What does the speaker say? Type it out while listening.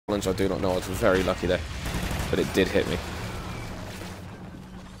I do not know. I was very lucky there, but it did hit me.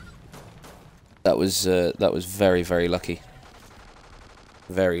 That was very, very lucky.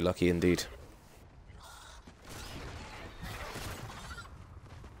 Very lucky indeed.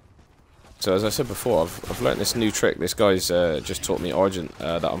 So as I said before, I've learnt this new trick. This guy's just taught me Argent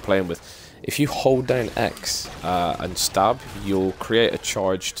that I'm playing with. If you hold down X and stab, you'll create a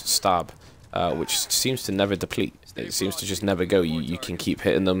charged stab, which seems to never deplete. It seems to just never go. You can keep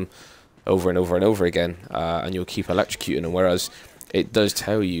hitting them over and over and over again, and you'll keep electrocuting them. Whereas it does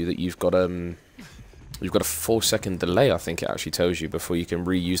tell you that you've got a 4-second delay. I think it actually tells you before you can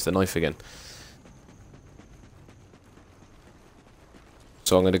reuse the knife again.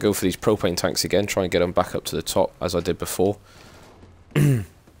 So I'm going to go for these propane tanks again, try and get them back up to the top as I did before.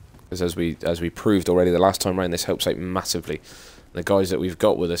 Because as we proved already the last time round, this helps out massively. The guys that we've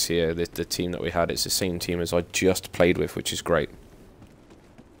got with us here, the team that we had, it's the same team as I just played with, which is great.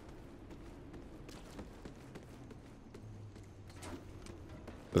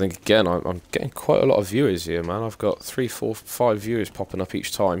 I think again, I'm getting quite a lot of viewers here, man. I've got 3, 4, 5 viewers popping up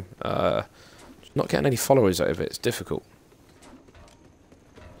each time. Not getting any followers out of it. It's difficult.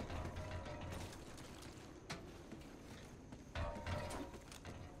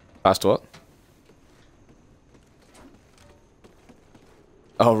 Past what?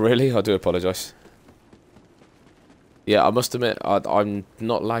 Oh, really? I do apologise. Yeah, I must admit, I'm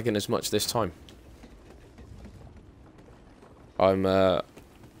not lagging as much this time.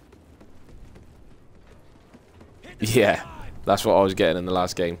 Yeah, that's what I was getting in the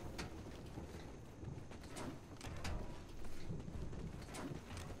last game.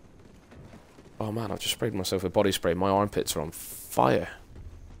 Oh man, I just sprayed myself with body spray. My armpits are on fire.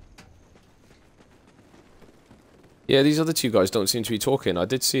 Yeah, these other two guys don't seem to be talking. I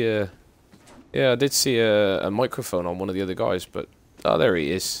did see a microphone on one of the other guys, but oh, there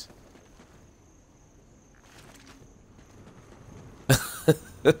he is.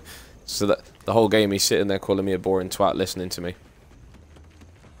 So that the whole game he's sitting there calling me a boring twat, listening to me.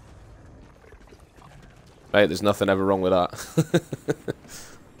 Mate, there's nothing ever wrong with that.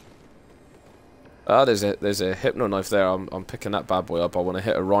 Ah, there's a hypno knife there. I'm picking that bad boy up. I want to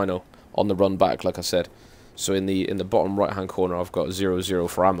hit a rhino on the run back, like I said. So in the bottom right hand corner, I've got 0-0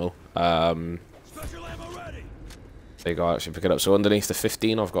 for ammo. There you go. I actually pick it up. So underneath the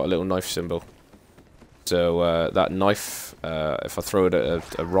 15, I've got a little knife symbol. So that knife, if I throw it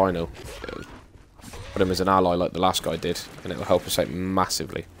at a rhino, put him as an ally like the last guy did, and it will help us out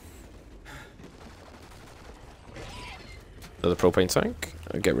massively. Another propane tank.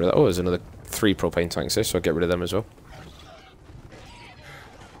 I'll get rid of that. Oh, there's another 3 propane tanks there, so I'll get rid of them as well.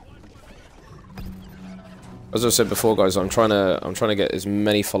 As I said before, guys, I'm trying to get as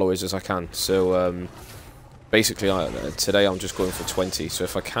many followers as I can. So basically, today I'm just going for 20. So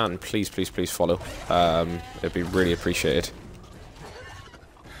if I can, please follow. It'd be really appreciated.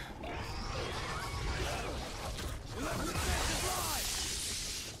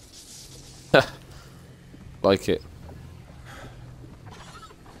 Like it.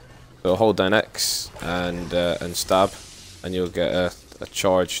 So hold down X and stab, and you'll get a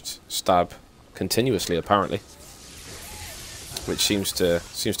charged stab continuously, apparently, which seems to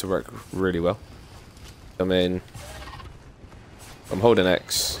work really well. I'm holding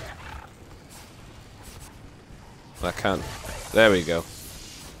X. I can't. There we go.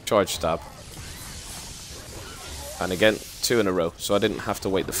 Charge stab. And again, 2 in a row. So I didn't have to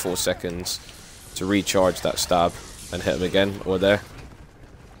wait the 4 seconds to recharge that stab and hit him again or there.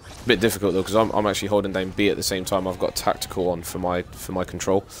 A bit difficult though, because I'm actually holding down B at the same time. I've got tactical on for my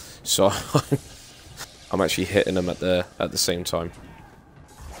control, so I'm actually hitting them at the same time.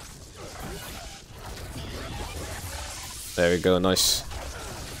 There we go, nice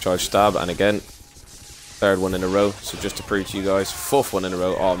charge stab, and again, 3rd one in a row. So just to prove to you guys, 4th one in a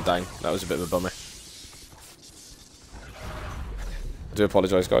row. Oh, I'm dang, that was a bit of a bummer. I do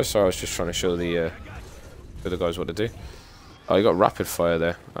apologise, guys. Sorry, I was just trying to show the guys what to do. Oh, you got rapid fire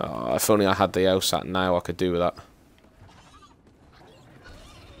there. If only I had the LSAT now, I could do with that.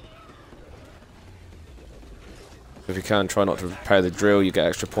 If you can, try not to repair the drill. You get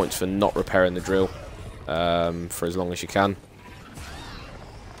extra points for not repairing the drill for as long as you can.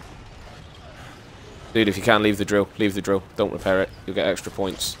 Dude, if you can, leave the drill. Leave the drill. Don't repair it. You'll get extra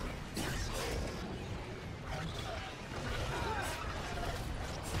points.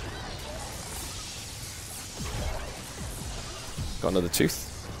 Got another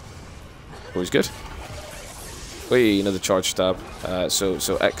tooth. Always good. Whee, another charge stab.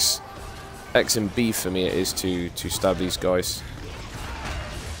 So X and B for me it is to stab these guys.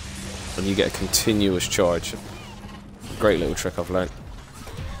 And you get a continuous charge. Great little trick I've learned.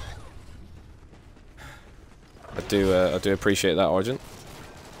 I do appreciate that, Argent.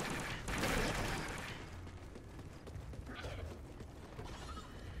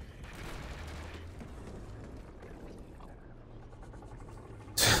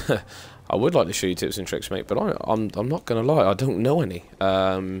 I would like to show you tips and tricks, mate, but I'm not gonna lie, I don't know any.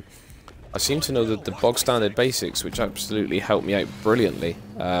 I seem to know the bog standard basics, which absolutely help me out brilliantly.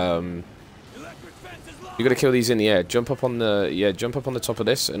 You gotta kill these in the air. Jump up on the top of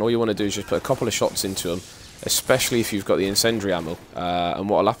this, and all you want to do is just put a couple of shots into them, especially if you've got the incendiary ammo. And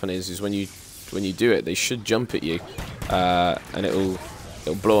what'll happen is when you do it, they should jump at you, and it'll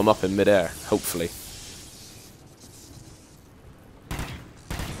blow them up in midair, hopefully.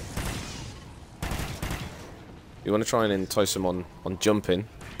 You want to try and entice them on jumping,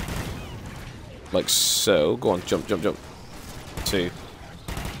 like so. Go on, jump, jump, jump. 2.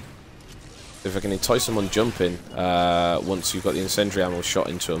 If I can entice them on jumping, once you've got the incendiary ammo shot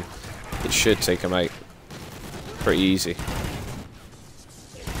into them, it should take them out pretty easy.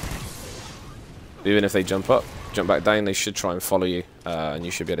 Even if they jump up, jump back down, they should try and follow you, and you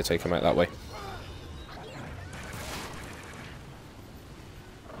should be able to take them out that way.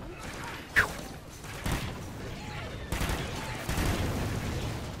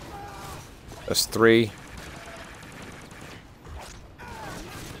 That's 3.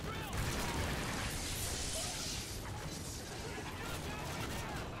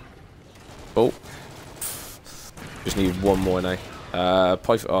 Oh. Just need one more now.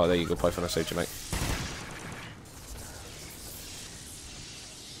 Python. Oh, there you go, Python. I saved you, mate.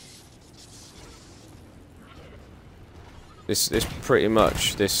 This pretty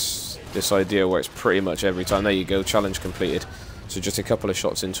much this idea works pretty much every time. There you go, challenge completed. So just a couple of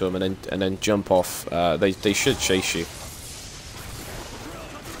shots into them, and then jump off. They should chase you.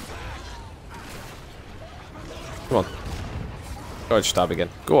 Come on. Charge stab again.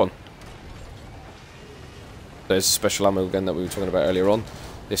 Go on. There's special ammo again that we were talking about earlier on.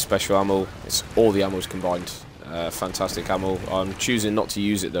 This special ammo, it's all the ammos combined. Fantastic ammo. I'm choosing not to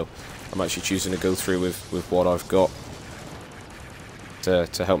use it though. I'm actually choosing to go through with what I've got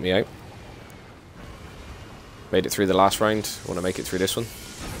to help me out. Made it through the last round. Want to make it through this one.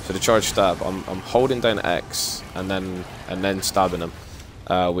 So the charge stab, I'm holding down X and then stabbing them,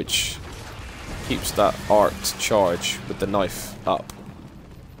 which keeps that arced charge with the knife up.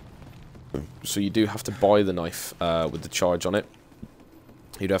 So you do have to buy the knife with the charge on it.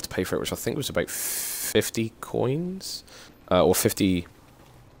 You do have to pay for it, which I think was about 50 coins or 50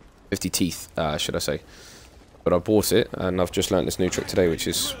 teeth, should I say? But I bought it, and I've just learnt this new trick today, which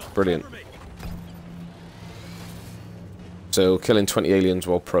is brilliant. So, killing 20 aliens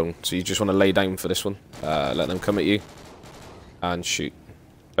while prone. So you just want to lay down for this one. Let them come at you. And shoot.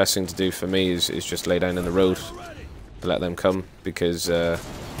 Best thing to do for me is just lay down in the road. To let them come. Because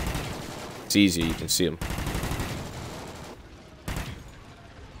it's easy, you can see them.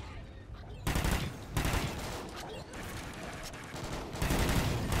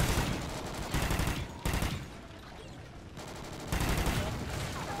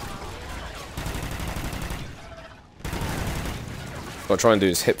 What I try and do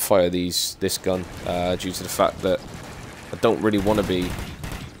is hip fire this gun due to the fact that I don't really want to be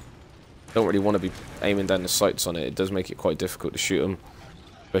aiming down the sights on it. It does make it quite difficult to shoot them,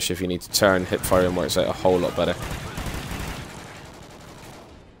 especially if you need to turn. Hip fire them works out a whole lot better,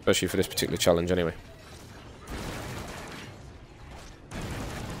 especially for this particular challenge anyway.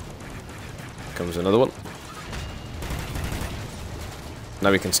 Comes another one.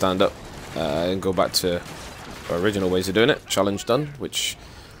 Now we can stand up and go back to our original ways of doing it. Challenge done, which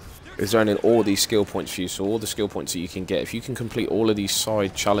is earning all these skill points for you. So all the skill points that you can get, if you can complete all of these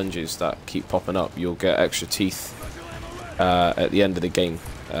side challenges that keep popping up, you'll get extra teeth at the end of the game.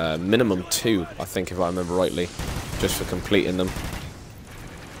 Minimum 2, I think, if I remember rightly, just for completing them.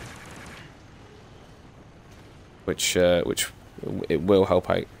 Which it will help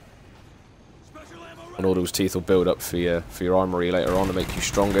out. And all those teeth will build up for your armory later on to make you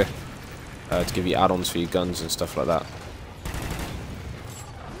stronger. To give you add-ons for your guns and stuff like that.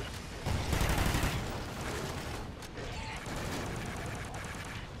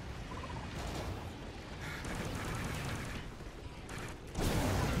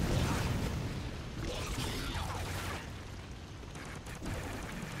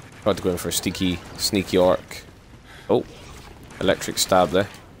 Tried to go in for a sneaky arc. Oh, electric stab there,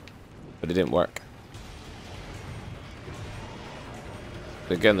 but it didn't work.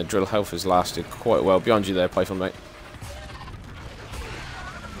 Again, the drill health has lasted quite well. Behind you there, Python, mate.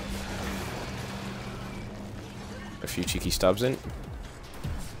 A few cheeky stabs in.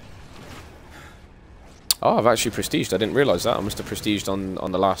 Oh, I've actually prestiged. I didn't realise that. I must have prestiged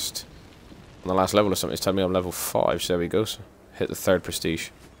on the last on the last level or something. It's telling me I'm level 5, so there we go. So hit the 3rd prestige.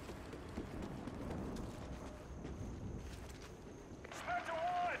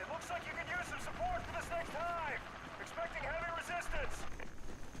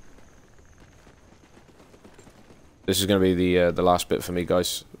 This is going to be the last bit for me,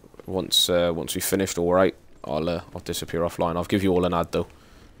 guys. Once we finished, all right, I'll disappear offline. I'll give you all an ad though.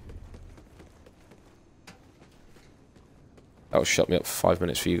 That'll shut me up for 5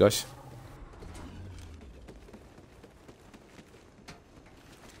 minutes for you guys.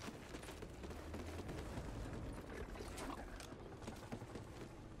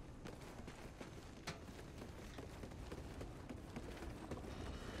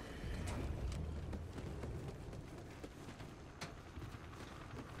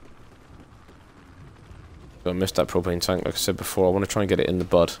 So I missed that propane tank, like I said before. I want to try and get it in the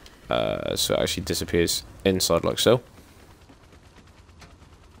bud, so it actually disappears inside like so.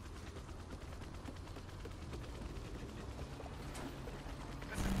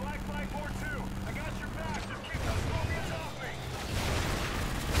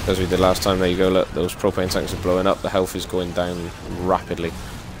 As we did last time, there you go, look, those propane tanks are blowing up, the health is going down rapidly.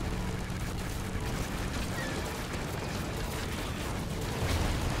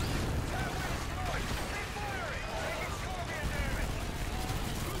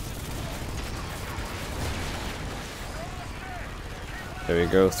 There we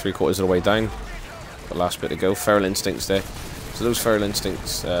go, 3/4 of the way down. The last bit to go. Feral instincts there. So those feral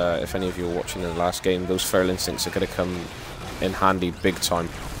instincts, if any of you were watching in the last game, those feral instincts are going to come in handy big time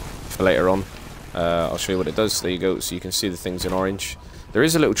for later on. I'll show you what it does. There you go. So you can see the things in orange. There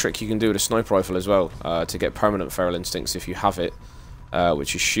is a little trick you can do with a sniper rifle as well, to get permanent feral instincts if you have it,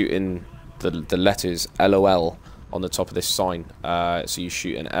 which is shooting the letters LOL on the top of this sign. So you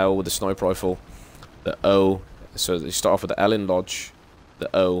shoot an L with the sniper rifle, the O. So you start off with the L in Lodge, the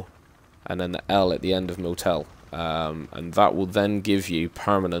O, and then the L at the end of Motel, and that will then give you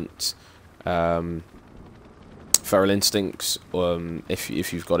permanent feral instincts,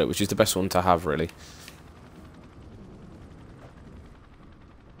 if you've got it, which is the best one to have, really.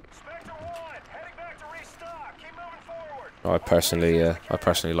 I personally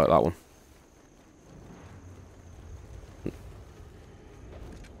like that one.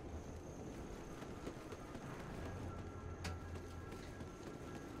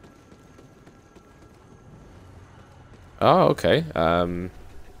 Oh, okay.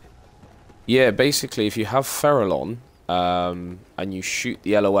 Yeah, basically, if you have feral on, and you shoot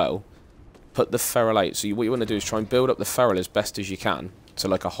the LOL, put the feral out. So what you want to do is try and build up the feral as best as you can to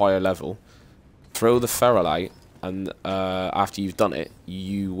like a higher level. Throw the feral out, and after you've done it,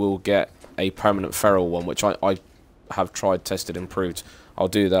 you will get a permanent feral one, which I have tried, tested, and proved. I'll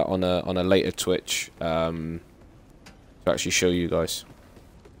do that on a later Twitch to actually show you guys.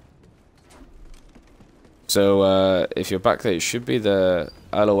 So if you're back there, it should be the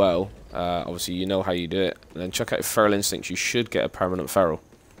LOL. Obviously, you know how you do it. And then check out Feral Instincts. You should get a permanent feral.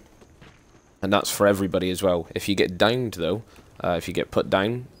 And that's for everybody as well. If you get downed, though, if you get put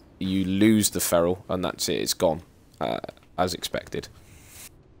down, you lose the feral, and that's it. It's gone, as expected.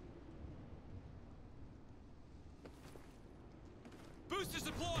 Boosters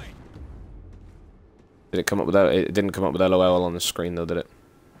deployed. Did it come up with that? It didn't come up with LOL on the screen, though, did it?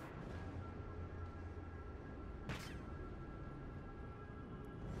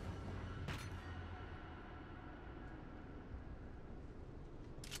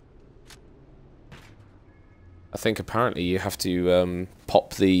 I think apparently you have to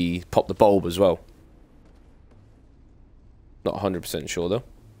pop the bulb as well. Not 100% sure though.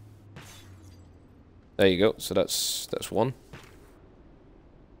 There you go. So that's one.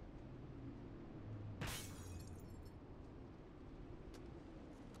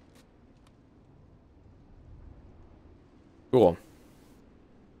 Go on.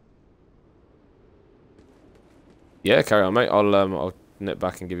 Yeah, carry on, mate. I'll nip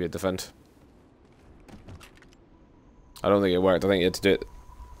back and give you a defend. I don't think it worked. I think you had to do it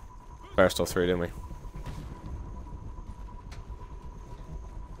first or through, didn't we?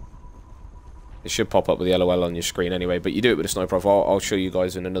 It should pop up with the LOL on your screen anyway, but you do it with a sniper rifle. I'll show you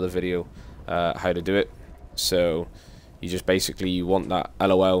guys in another video how to do it. So you just basically, you want that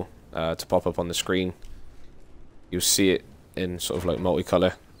LOL to pop up on the screen. You'll see it in sort of like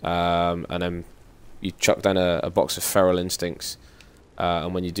multicolour, and then you chuck down a box of Feral Instincts,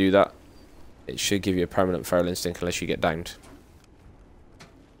 and when you do that, it should give you a permanent Feral Instinct unless you get downed.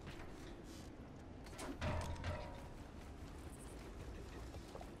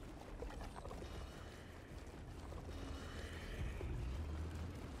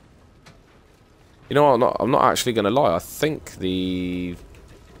 You know what, I'm not actually going to lie. I think the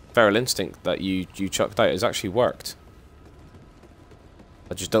Feral Instinct that you chucked out has actually worked.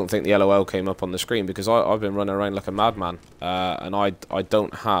 I just don't think the LOL came up on the screen because I've been running around like a madman, and I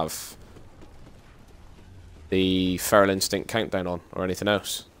don't have the Feral Instinct countdown on or anything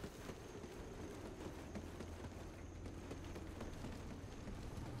else.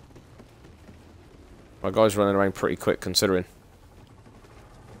 My guy's running around pretty quick considering.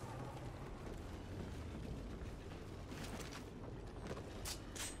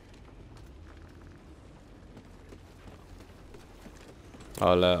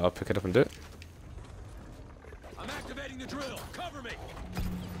 I'll pick it up and do it. I'm activating the drill. Cover me.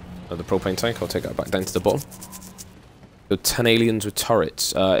 The propane tank, I'll take that back down to the bottom. So 10 aliens with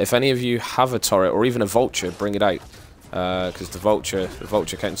turrets. If any of you have a turret or even a vulture, bring it out. Because the vulture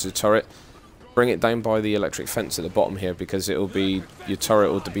counts as a turret. Bring it down by the electric fence at the bottom here because it'll be your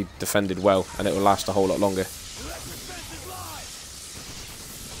turret will be defended well and it will last a whole lot longer.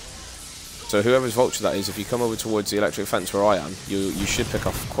 So whoever's vulture that is, if you come over towards the electric fence where I am, you should pick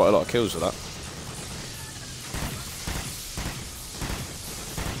off quite a lot of kills with that.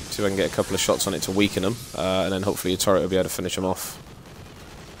 See if I can get a couple of shots on it to weaken them, and then hopefully your turret will be able to finish them off.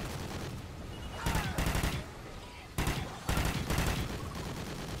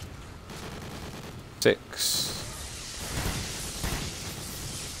 Six.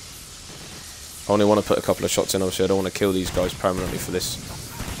 I only want to put a couple of shots in, obviously I don't want to kill these guys permanently for this.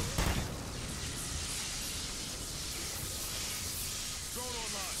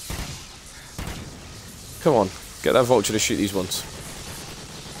 Come on, get that vulture to shoot these ones.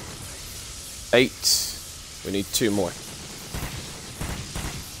 8. We need 2 more.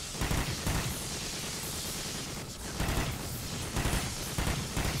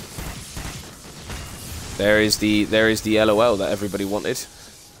 There is the LOL that everybody wanted.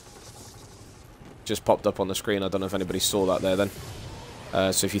 Just popped up on the screen. I don't know if anybody saw that there then.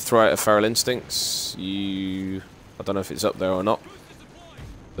 So if you throw out a Feral Instincts, I don't know if it's up there or not.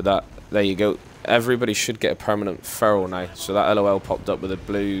 But there you go. Everybody should get a permanent feral now. So that LOL popped up with a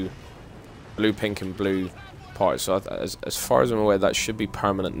blue, pink, and blue part. So as far as I'm aware, that should be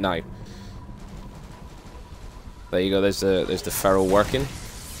permanent now. There you go. There's the feral working.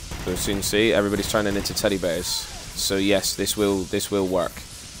 So as you can see, everybody's turning into teddy bears. So yes, this will work.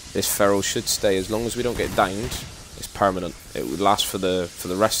 This feral should stay as long as we don't get downed. It's permanent. It would last for the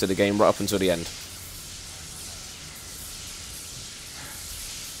rest of the game, right up until the end.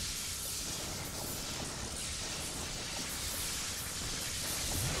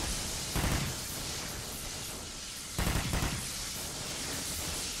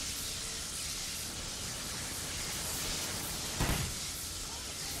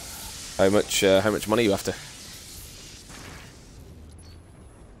 How much money are you after?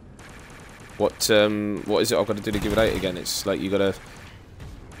 What is it I've got to do to give it out again? It's like you got to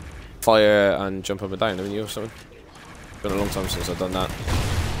fire and jump up and down, haven't you, or something? It's been a long time since I've done that.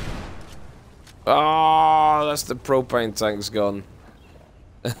 Oh, that's the propane tank's gone.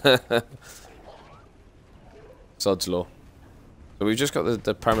 Sod's law. So we've just got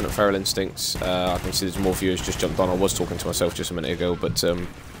the permanent Feral Instincts. I can see there's more viewers just jumped on. I was talking to myself just a minute ago, but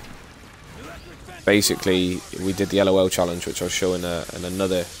basically we did the LOL challenge, which I'll show in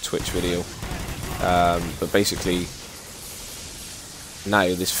another Twitch video. But basically now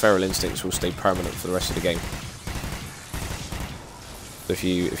this Feral Instincts will stay permanent for the rest of the game. So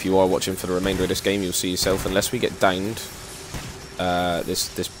if you are watching for the remainder of this game, you'll see yourself, unless we get downed,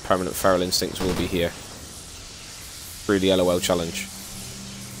 this permanent Feral Instincts will be here through the LOL challenge.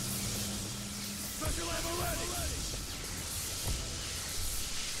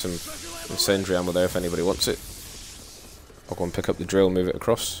 Some incendiary ammo there if anybody wants it. I'll go and pick up the drill and move it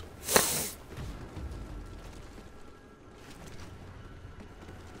across.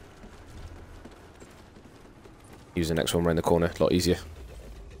 Use the next one around the corner, a lot easier.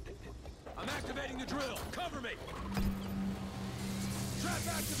 I'm activating the drill. Cover me.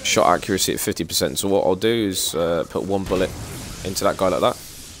 Shot accuracy at 50%. So what I'll do is put 1 bullet into that guy like that.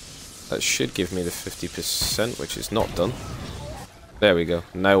 That should give me the 50%, which is not done. There we go.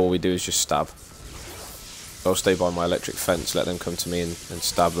 Now all we do is just stab. I'll stay by my electric fence, let them come to me and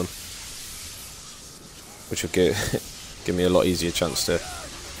stab them. Which will give me a lot easier chance to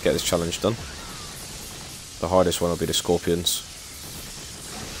get this challenge done. The hardest one will be the scorpions.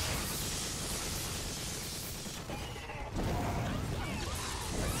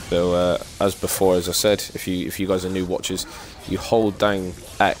 So as before, as I said, if you guys are new watchers, you hold down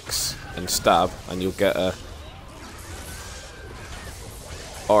X and stab, and you'll get a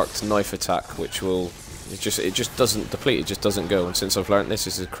arced knife attack, which will it just doesn't deplete, it just doesn't go. And since I've learnt this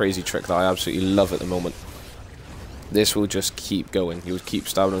is a crazy trick that I absolutely love at the moment. this will just keep going. You'll keep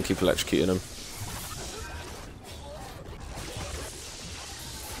stabbing them, keep electrocuting them.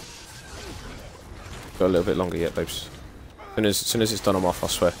 Got a little bit longer yet, babes. As soon as it's done, I'm off, I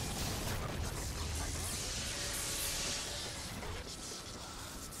swear.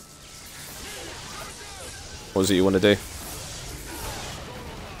 What is it you want to do?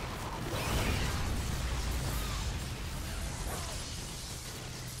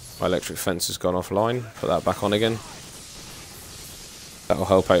 My electric fence has gone offline. Put that back on again. That'll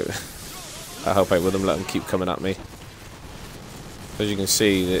help out. That'll help out with them. Let them keep coming at me. As you can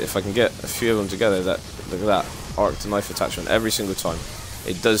see, if I can get a few of them together, look at that arc to knife attachment every single time.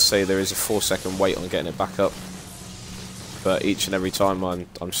 It does say there is a 4-second wait on getting it back up, but each and every time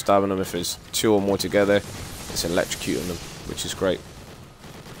I'm stabbing them, if there's 2 or more together, it's electrocuting them, which is great.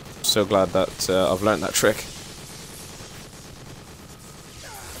 So glad that I've learnt that trick.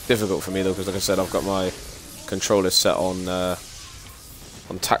 Difficult for me though, because like I said, I've got my controller set on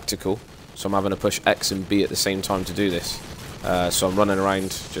tactical, so I'm having to push X and B at the same time to do this. So I'm running around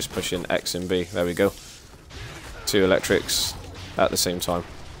just pushing X and B. There we go. 2 electrics at the same time.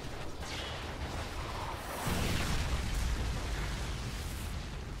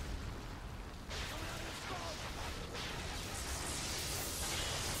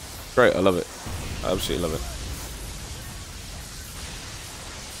 Great, I love it. I absolutely love it.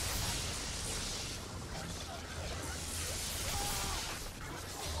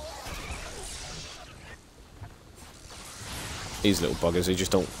 These little buggers, they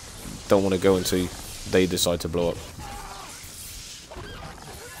just don't want to go until they decide to blow up.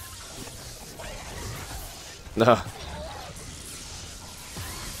 Nah.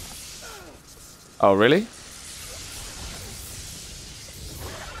 Oh, really?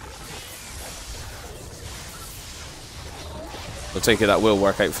 I'll take it that will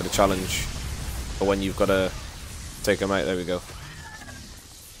work out for the challenge. But when you've got to take them out, there we go.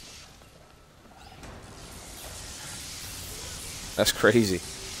 That's crazy.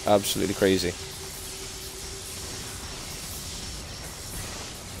 Absolutely crazy.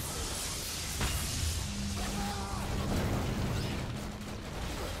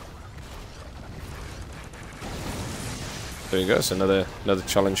 There you go. It's another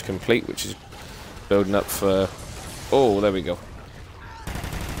challenge complete, which is building up for... Oh, there we go.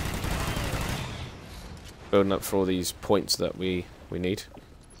 Building up for all these points that we need.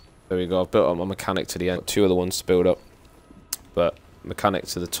 There we go. I've built up my mechanic to the end. 2 other ones to build up. But mechanic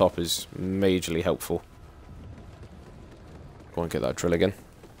to the top is majorly helpful. Go and get that drill again.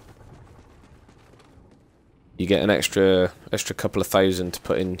 You get an extra couple of thousand to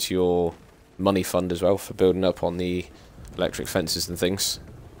put into your money fund as well for building up on the electric fences and things.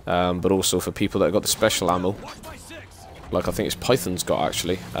 But also for people that have got the special ammo, like I think it's Python's got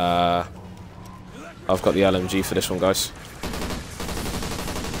actually. I've got the LMG for this one, guys.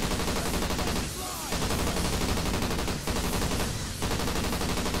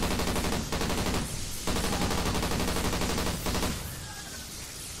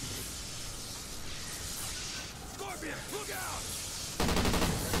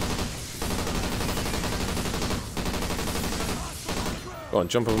 Go on,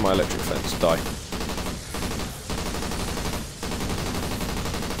 jump over my electric fence, die.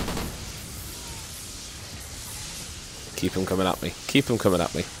 Keep them coming at me. Keep them coming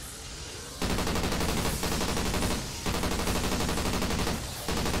at me.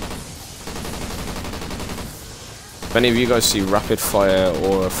 If any of you guys see rapid fire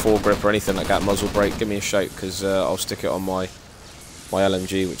or a foregrip or anything like that, muzzle brake, give me a shout, because I'll stick it on my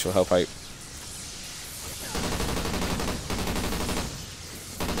LMG, which will help out.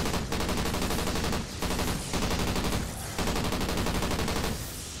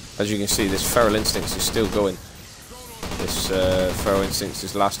 As you can see, this Feral Instincts is still going. This Feral Instincts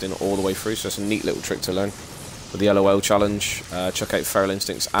is lasting all the way through, so it's a neat little trick to learn. With the LOL challenge, check out Feral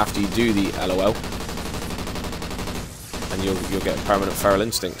Instincts after you do the LOL, and you'll get permanent Feral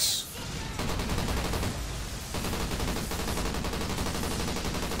Instincts.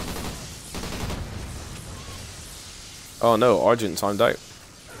 Oh no, Argent timed out.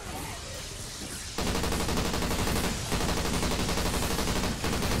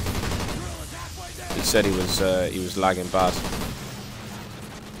 He said he was lagging bad.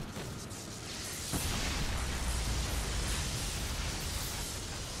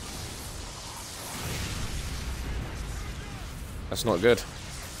 That's not good.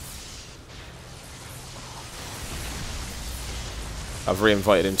 I've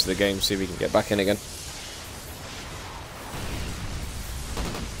re-invited him to the game, see if he can get back in again.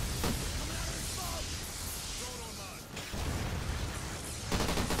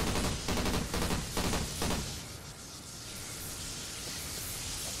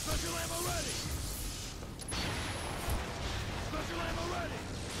 Special ammo ready. Special ammo ready.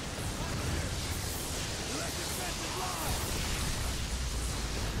 Electric fence is live.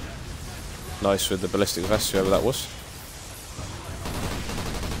 Nice with the ballistic vest, whoever that was.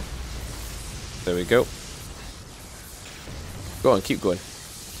 There we go. Go on, keep going.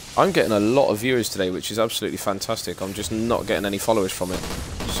 I'm getting a lot of viewers today, which is absolutely fantastic. I'm just not getting any followers from it,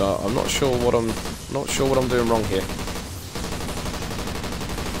 so I'm not sure what I'm doing wrong here.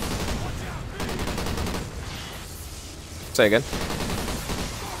 Say again.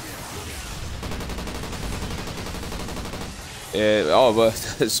 Yeah. Oh, well,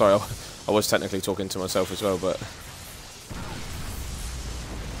 sorry. I was technically talking to myself as well, but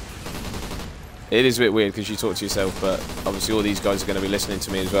it is a bit weird because you talk to yourself, but obviously all these guys are going to be listening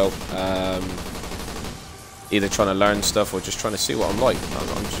to me as well. Either trying to learn stuff or just trying to see what I'm like.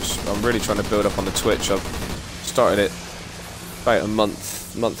 I'm really trying to build up on the Twitch. I've started it about a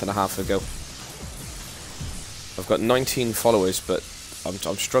month and a half ago. I've got 19 followers, but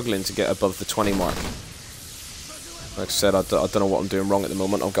I'm struggling to get above the 20 mark. Like I said, I don't know what I'm doing wrong at the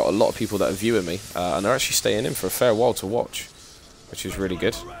moment. I've got a lot of people that are viewing me, and they're actually staying in for a fair while to watch, which is really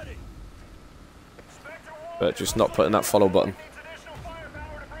good. But just not putting that follow button.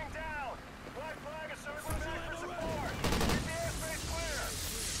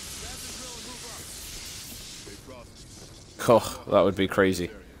 Oh, that would be crazy.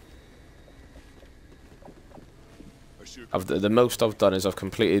 The most I've done is I've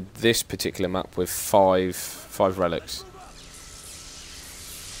completed this particular map with five relics.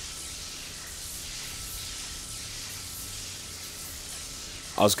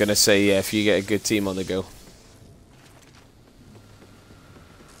 I was gonna say, yeah, if you get a good team on the go.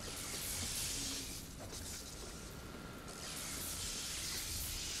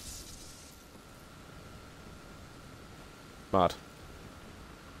 Mad.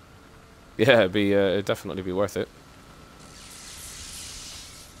 Yeah, it'd definitely be worth it.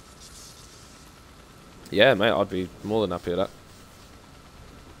 Yeah, mate, I'd be more than happy with that.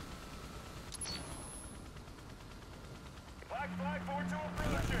 Flag 4-2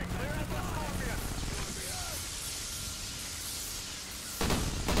 approaching. Clear out the Scorpion.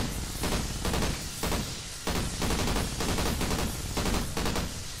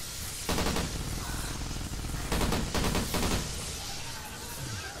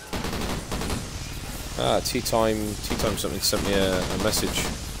 Tea time something sent me a message.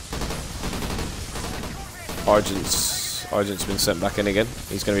 Argent's been sent back in again.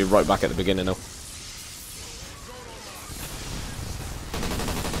 He's going to be right back at the beginning now.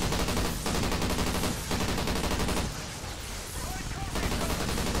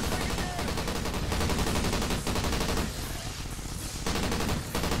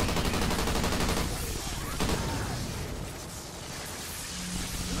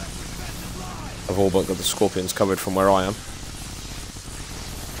 I've all but got the Scorpions covered from where I am.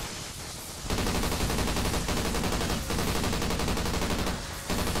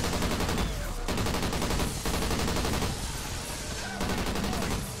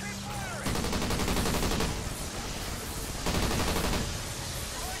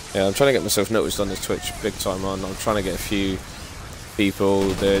 Yeah, I'm trying to get myself noticed on this Twitch big time on. I'm trying to get a few people.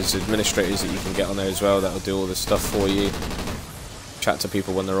 There's administrators that you can get on there as well that'll do all this stuff for you. Chat to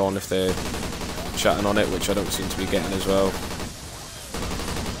people when they're on if they're chatting on it, which I don't seem to be getting as well.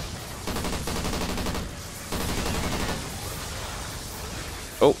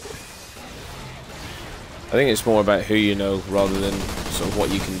 Oh. I think it's more about who you know rather than sort of what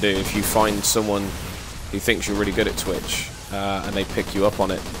you can do. If you find someone who thinks you're really good at Twitch, and they pick you up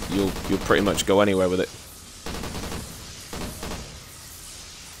on it, you'll pretty much go anywhere with it.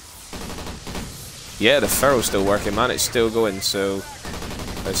 Yeah, the ferro's still working, man. It's still going, so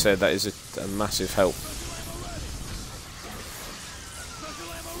like I said, that is a massive help.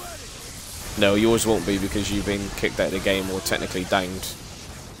 No, yours won't be because you've been kicked out of the game or technically downed.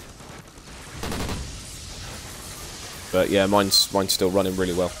 But yeah, mine's still running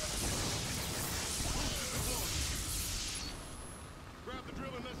really well.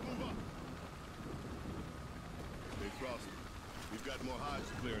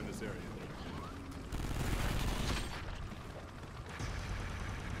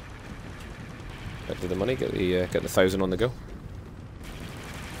 Get the money, get the 1,000 on the go.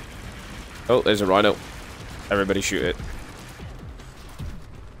 Oh, there's a rhino. Everybody shoot it.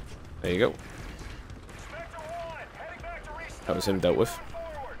 There you go. That was him dealt with.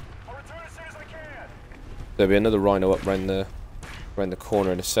 There'll be another rhino up around the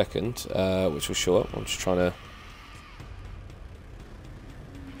corner in a second, which will show up. I'm just trying to.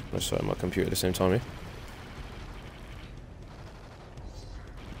 I'm sorry, my computer at the same time here.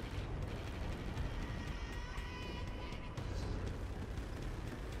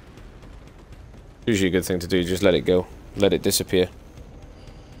 Usually a good thing to do, just let it go. Let it disappear.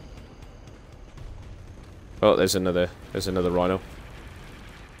 Oh, there's another rhino.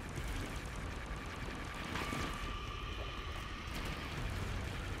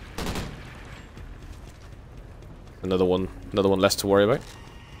 Another one less to worry about.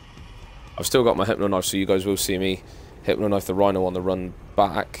 I've still got my hypno knife, so you guys will see me hypno knife the rhino on the run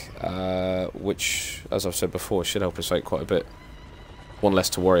back, which, as I've said before, should help us out quite a bit. One less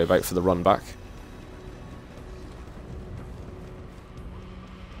to worry about for the run back.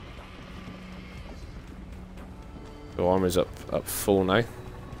 So armor's up full now.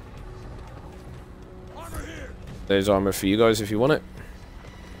 There's armor for you guys if you want it,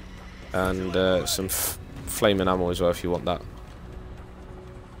 and some flaming ammo as well if you want that.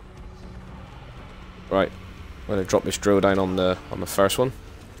 Right, I'm gonna drop this drill down on the first one.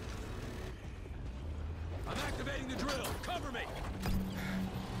 I'm activating the drill. Cover me.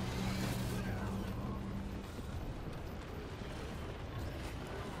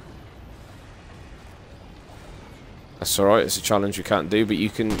 That's all right. It's a challenge you can't do, but you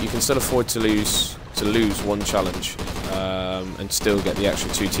can still afford to lose one challenge and still get the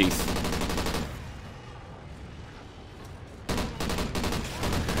extra 2 teeth.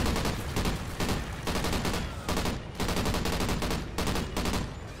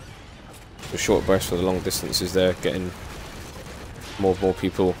 A short burst for the long distances there, getting more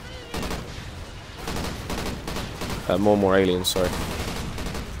people, more aliens, sorry.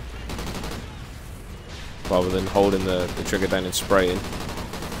 Rather than holding the trigger down and spraying.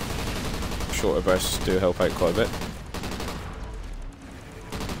 Shorter bursts do help out quite a bit.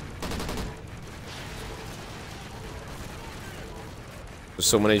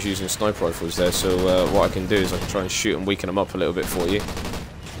 Someone is using sniper rifles there, so what I can do is I can try and shoot and weaken them up a little bit for you.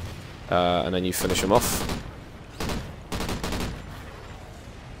 And then you finish them off.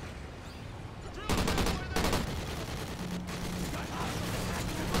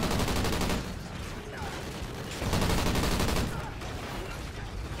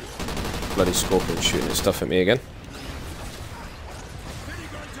 Bloody Scorpion shooting his stuff at me again.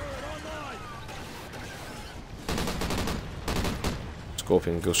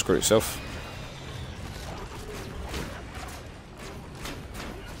 Scorpion, go screw itself.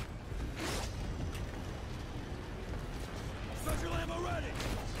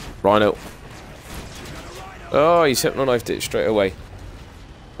 Rhino. Oh, he's hypno-knifed it straight away.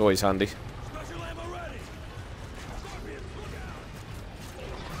 Always handy.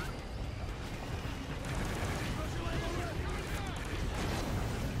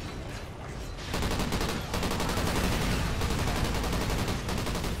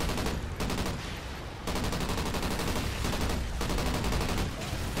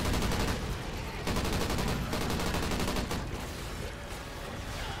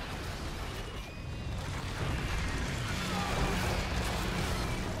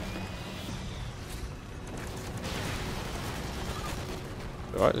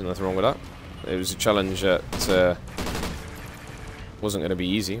 Alright, there's nothing wrong with that. It was a challenge that wasn't going to be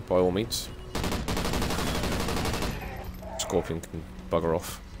easy, by all means. Scorpion can bugger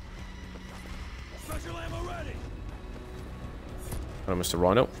off. And Mr.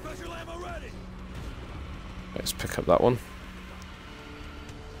 Rhino. Let's pick up that one.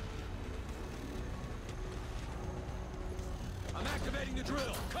 I'm activating the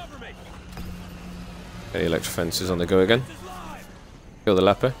drill. Cover me. Okay, electro fence is on the go again. Kill the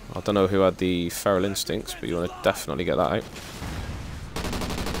leper. I don't know who had the feral instincts, but you want to definitely get that out.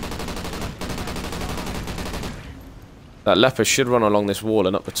 That leper should run along this wall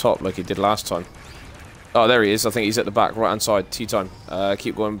and up the top like he did last time. Oh, there he is. I think he's at the back, right hand side. Tea time.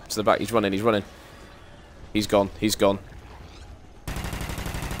 Keep going to the back. He's running. He's running. He's gone. He's gone.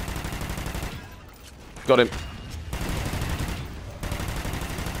 Got him.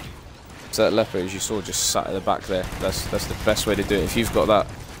 So that leper, as you saw, just sat at the back there. That's the best way to do it. If you've got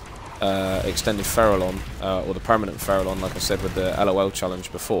that extended feral on, or the permanent feral on, like I said with the LOL challenge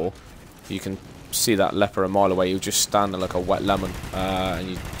before, you can see that leper a mile away. He'll just stand there like a wet lemon, and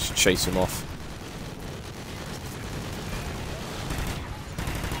you just chase him off.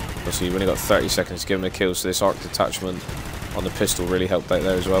 Obviously, you've only got 30 seconds to give him a kill, so this arc detachment on the pistol really helped out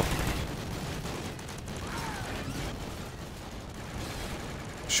there as well.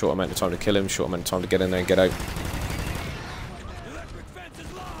 Short amount of time to kill him, short amount of time to get in there and get out.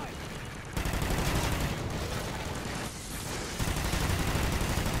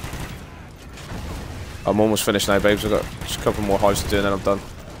 I'm almost finished now, babes. I've got just a couple more hives to do and then I'm done.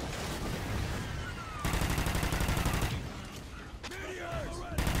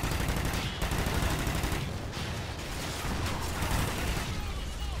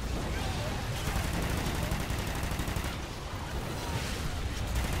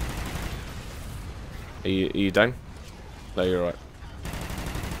 Are you down? No, you're right.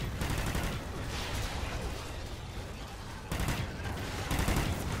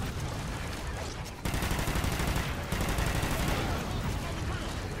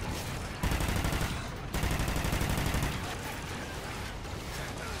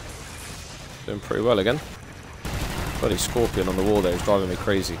 Doing pretty well again. Bloody scorpion on the wall there is driving me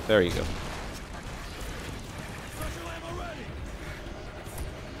crazy. There you go.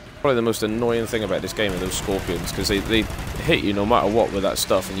 Probably the most annoying thing about this game are those scorpions, because they hit you no matter what with that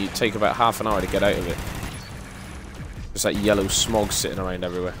stuff, and you take about half an hour to get out of it. There's that yellow smog sitting around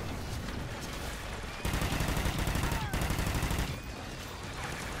everywhere.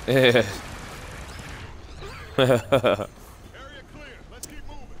 Yeah.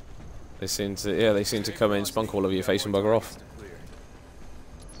 They seem to come in, spunk all of your face and bugger off.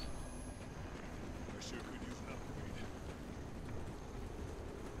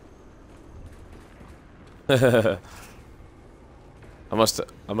 I must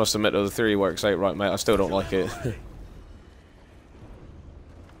admit though, the theory works out right, mate. I still don't like it.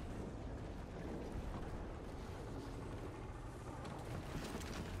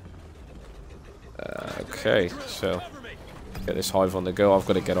 Okay, so get this hive on the go. I've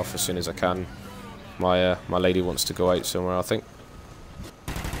got to get off as soon as I can. My lady wants to go out somewhere, I think.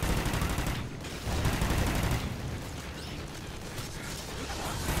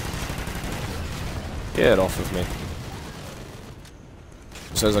 Get off of me.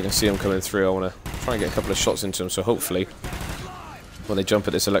 As soon as I can see them coming through, I want to try and get a couple of shots into them, so hopefully when they jump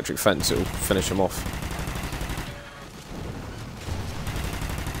at this electric fence, it will finish them off.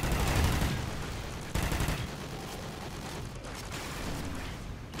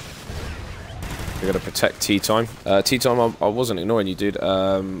 We got to protect tea time. Tea time, I wasn't ignoring you, dude.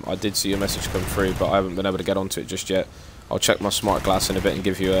 I did see your message come through, but I haven't been able to get onto it just yet. I'll check my smart glass in a bit and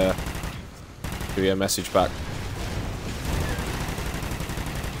give you a message back.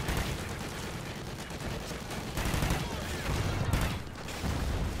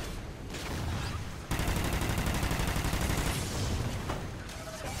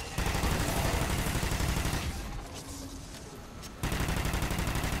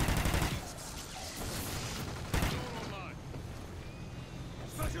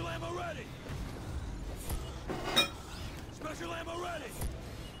 Special ammo ready. Special ammo ready.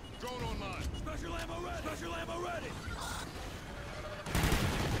 Drone online. Special ammo ready. Special ammo ready.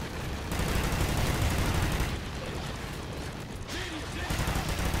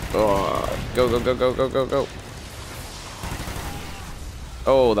 Oh, go.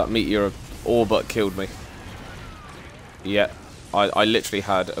 Oh, that meteor all but killed me. Yeah, I literally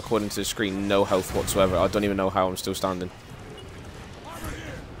had, according to the screen, no health whatsoever. I don't even know how I'm still standing.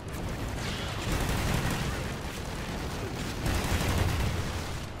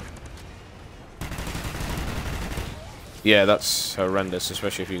 Yeah, that's horrendous,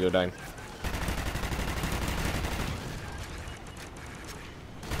 especially if you go down.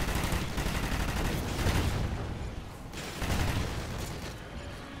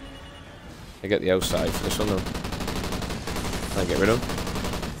 I get the outside for this one though. Can I get rid of him?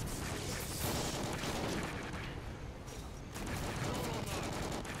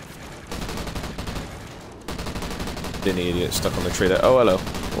 Dinny idiot stuck on the tree there. Oh, hello.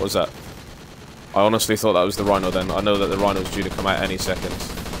 What was that? I honestly thought that was the rhino then. I know that the rhino's due to come out any second.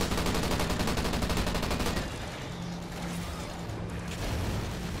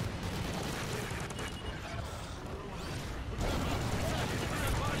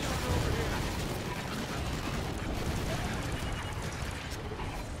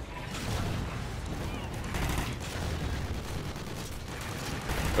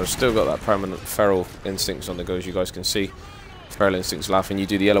 But I've still got that permanent feral instincts on the go, as you guys can see. Feral instincts laughing. You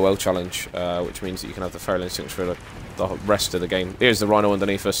do the LOL challenge, which means that you can have the feral instincts for the rest of the game. Here's the rhino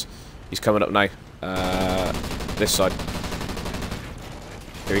underneath us. He's coming up now. This side.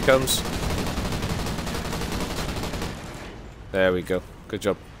 Here he comes. There we go. Good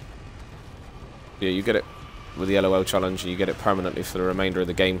job. Yeah, you get it with the LOL challenge, and you get it permanently for the remainder of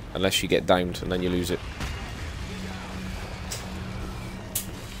the game, unless you get downed, and then you lose it.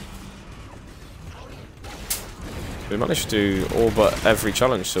 We managed to do all but every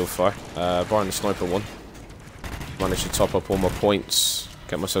challenge so far, barring the sniper one. Managed to top up all my points,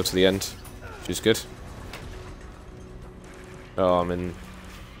 get myself to the end, which is good. Oh, I'm in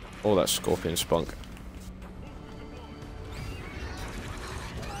all that scorpion spunk.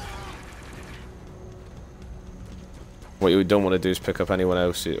 What you don't want to do is pick up anyone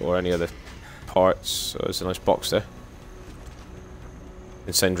else or any other parts. So there's a nice box there.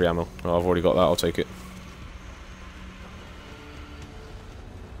 Incendiary ammo. Oh, I've already got that, I'll take it.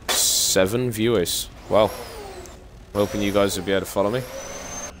 7 viewers. Well, I'm hoping you guys will be able to follow me.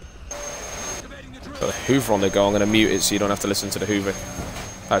 Got the Hoover on the go. I'm going to mute it so you don't have to listen to the Hoover.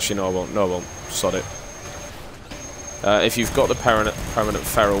 Actually, no, I won't. No, I won't. Sod it. If you've got the permanent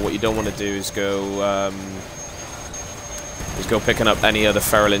feral, what you don't want to do is go picking up any other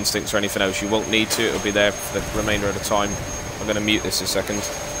feral instincts or anything else. You won't need to. It'll be there for the remainder of the time. I'm going to mute this a second.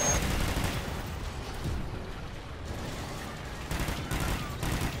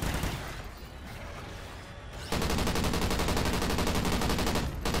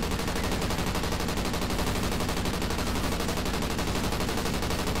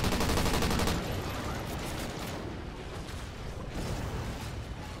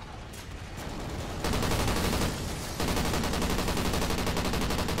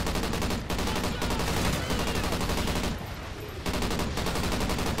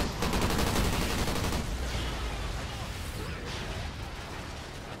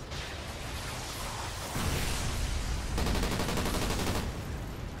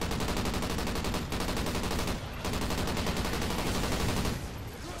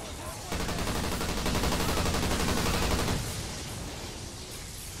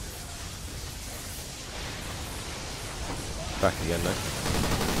 Back again now.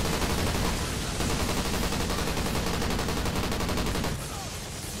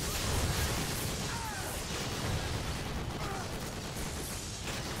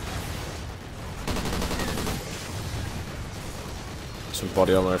 Some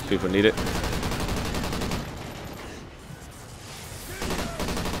body armor if people need it.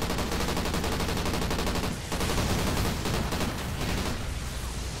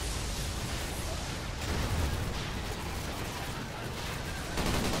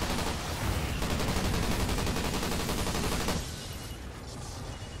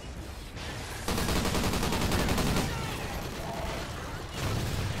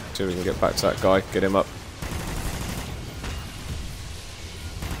 See if we can get back to that guy, get him up.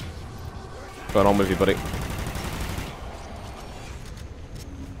 What's going on with you, buddy?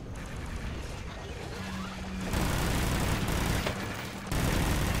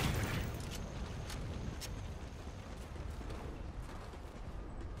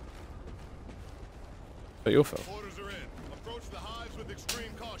 But your fault. Orders are in. Approach the hives with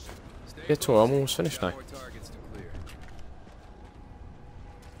extreme caution. Yeah, Tor, I'm almost finished now. Targets to clear.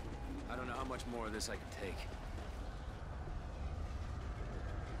 I don't know how much more of this I can take.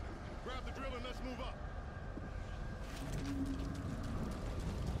 Grab the drill and let's move up.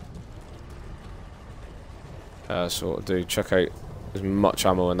 So what I'll do, check out as much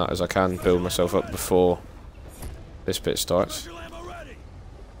ammo in that as I can, build myself up before this bit starts. Special ammo ready.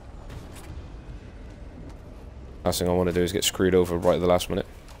 Last thing I want to do is get screwed over right at the last minute.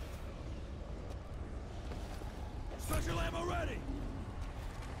 Special ammo ready.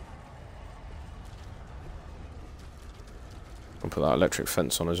 I'll put that electric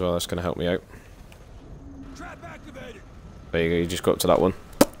fence on as well, that's going to help me out. Trap activated. There you go, you just go up to that one,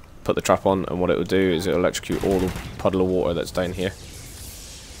 put the trap on, and what it will do is it will electrocute all the puddle of water that's down here.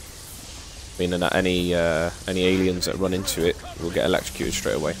 Meaning that any aliens that run into it will get electrocuted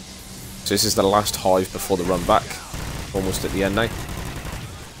straight away. So this is the last hive before the run back. Almost at the end now.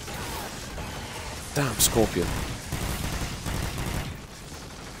 Damn, scorpion.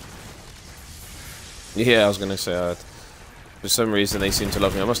 Yeah, I was going to say, for some reason they seem to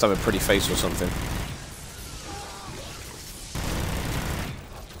love me. I must have a pretty face or something.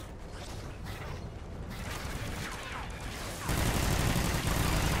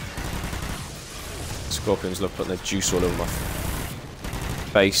 Scorpions love putting their juice all over my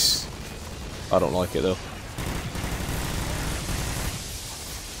face. I don't like it though.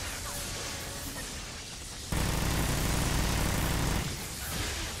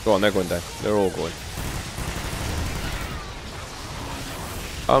 Go on, they're going down. They're all going.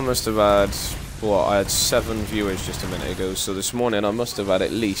 I must have had, what, I had 7 viewers just a minute ago, so this morning I must have had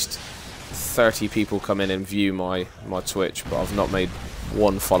at least 30 people come in and view my Twitch, but I've not made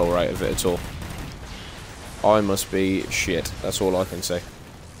one follower out of it at all. I must be shit, that's all I can say.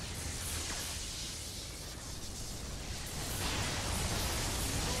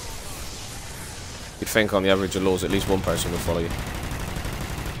 You'd think on the average of laws at least one person would follow you.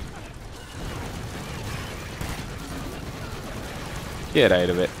 Get out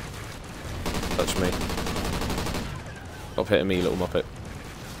of it. Touch me. Stop hitting me, you little muppet.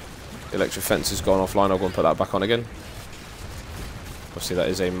 The electric fence has gone offline, I'll go and put that back on again. Obviously that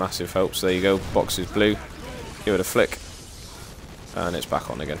is a massive help, so there you go, box is blue. Give it a flick. And it's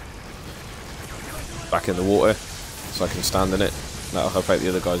back on again. Back in the water, so I can stand in it. That'll help out the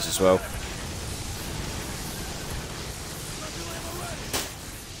other guys as well.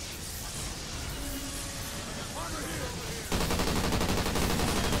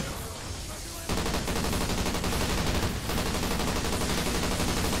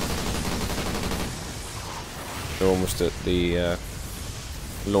 We're almost at the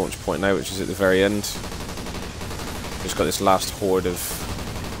launch point now, which is at the very end. Just got this last horde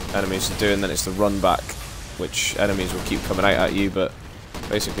of enemies to do, and then it's the run back, which enemies will keep coming out at you, but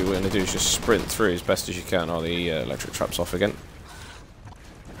basically what we're going to do is just sprint through as best as you can. Oh, the electric trap's off again.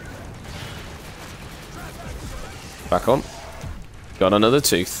 Back on. Got another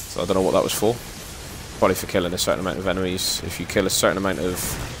tooth. I don't know what that was for. Probably for killing a certain amount of enemies. If you kill a certain amount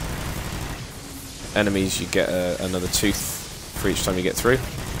of enemies, you get another tooth for each time you get through.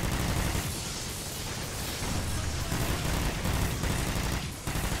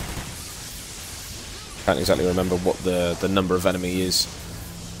 Can't exactly remember what the number of enemy is,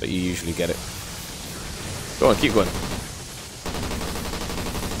 but you usually get it. Go on, keep going.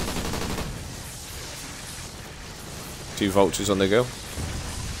 Two vultures on the go.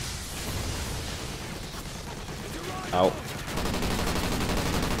 Ow.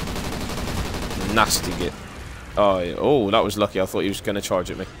 Nasty git. Oh, yeah. Oh, that was lucky. I thought he was going to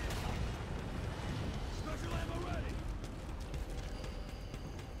charge at me.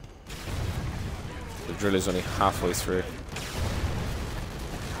 The drill is only halfway through.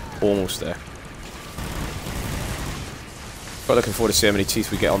 Almost there. Quite looking forward to see how many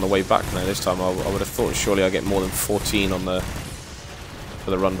teeth we get on the way back now. This time I would have thought surely I get more than 14 on the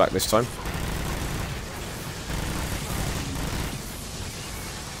for the run back this time.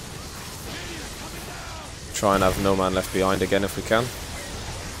 Try and have no man left behind again if we can.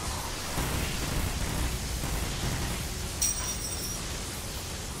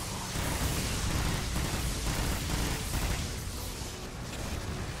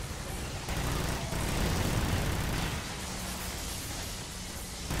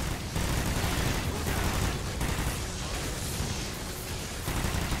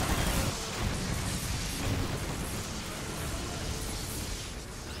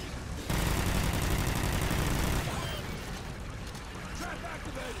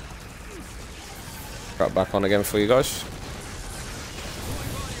 Got back on again for you guys.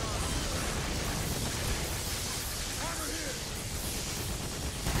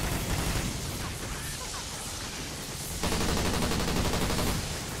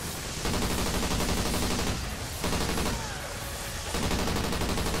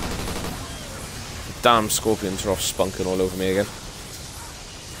 Damn scorpions are off spunking all over me again.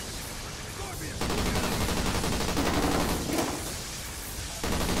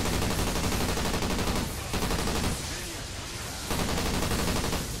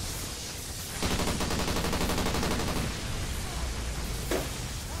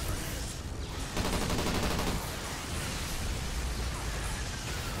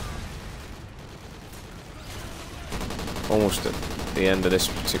 Almost at the end of this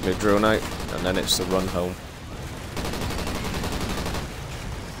particular drill now, and then it's the run home.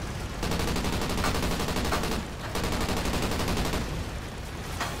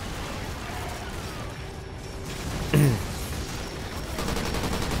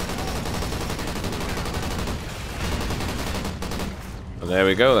 And there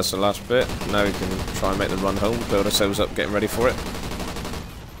we go, that's the last bit. Now we can try and make the run home, build ourselves up, getting ready for it.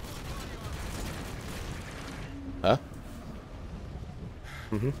 Huh?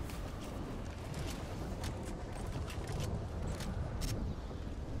 Mm-hmm.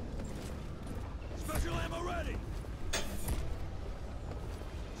 Special ammo ready.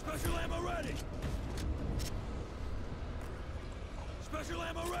 Special ammo ready. Special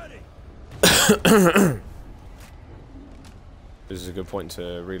ammo ready. This is a good point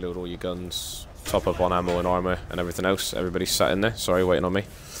to reload all your guns, top up on ammo and armor and everything else. Everybody's sat in there. Sorry, waiting on me.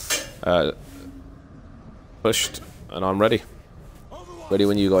 Pushed, and I'm ready. Ready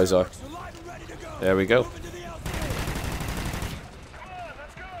when you guys are. There we go.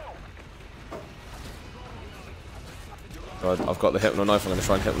 I've got the hypno knife. I'm going to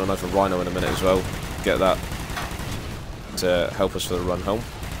try and hypno knife a rhino in a minute as well. Get that to help us for the run home.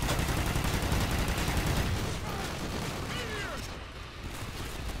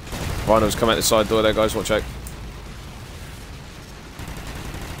 Rhino's come out the side door there, guys. Watch out.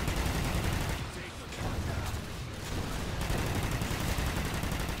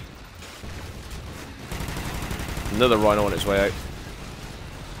 Another rhino on its way out.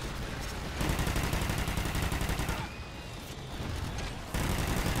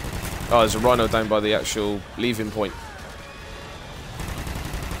 Oh, there's a rhino down by the actual leaving point.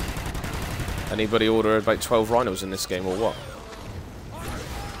 Anybody order about 12 rhinos in this game or what?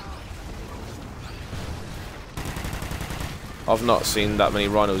 I've not seen that many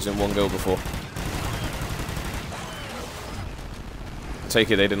rhinos in one go before. Take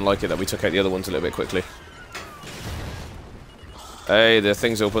it they didn't like it that we took out the other ones a little bit quickly. Hey, the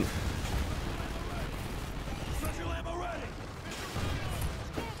thing's open.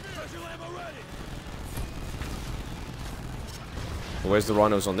 Where's the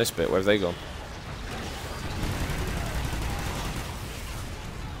rhinos on this bit? Where have they gone?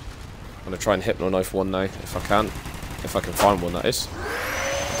 I'm going to try and hypno knife one now, if I can. If I can find one, that is.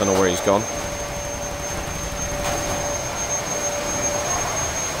 Don't know where he's gone.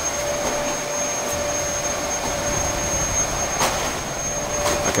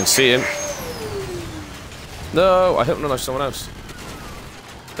 I can see him. No, I hypno knifed someone else.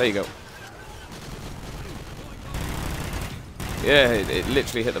 There you go. Yeah, it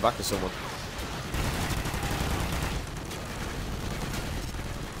literally hit the back of someone.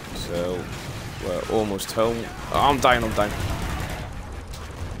 So, we're almost home. Oh, I'm down, I'm down.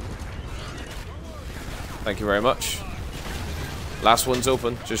 Thank you very much. Last one's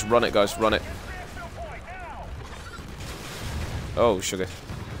open. Just run it, guys, run it. Oh, sugar.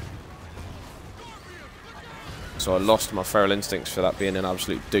 So I lost my feral instincts for that being an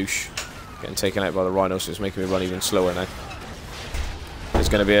absolute douche. Getting taken out by the rhinos, so it's making me run even slower now. There's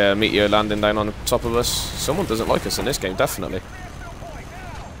going to be a meteor landing down on top of us. Someone doesn't like us in this game, definitely.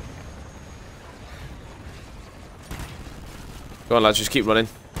 Go on, lads, just keep running.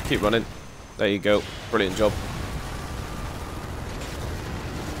 Keep running. There you go. Brilliant job.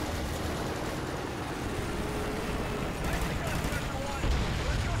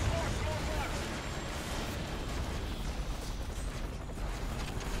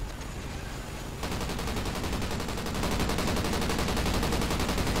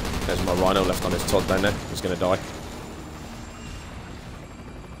 There's my rhino left on his Todd down there. He's going to die.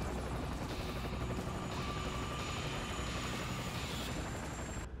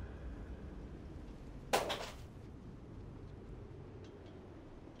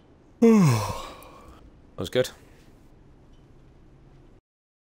 That was good.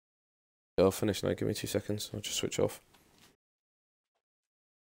 I'll finish now. Give me 2 seconds. I'll just switch off.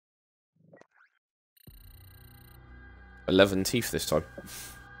 "11 teeth this time.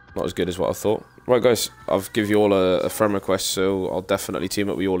 Not as good as what I thought. Right, guys, I've give you all a friend request, so I'll definitely team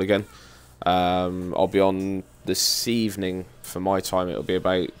up with you all again. I'll be on this evening for my time. It'll be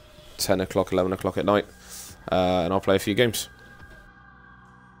about 10 o'clock, 11 o'clock at night, and I'll play a few games.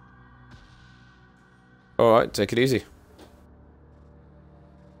 Alright, take it easy.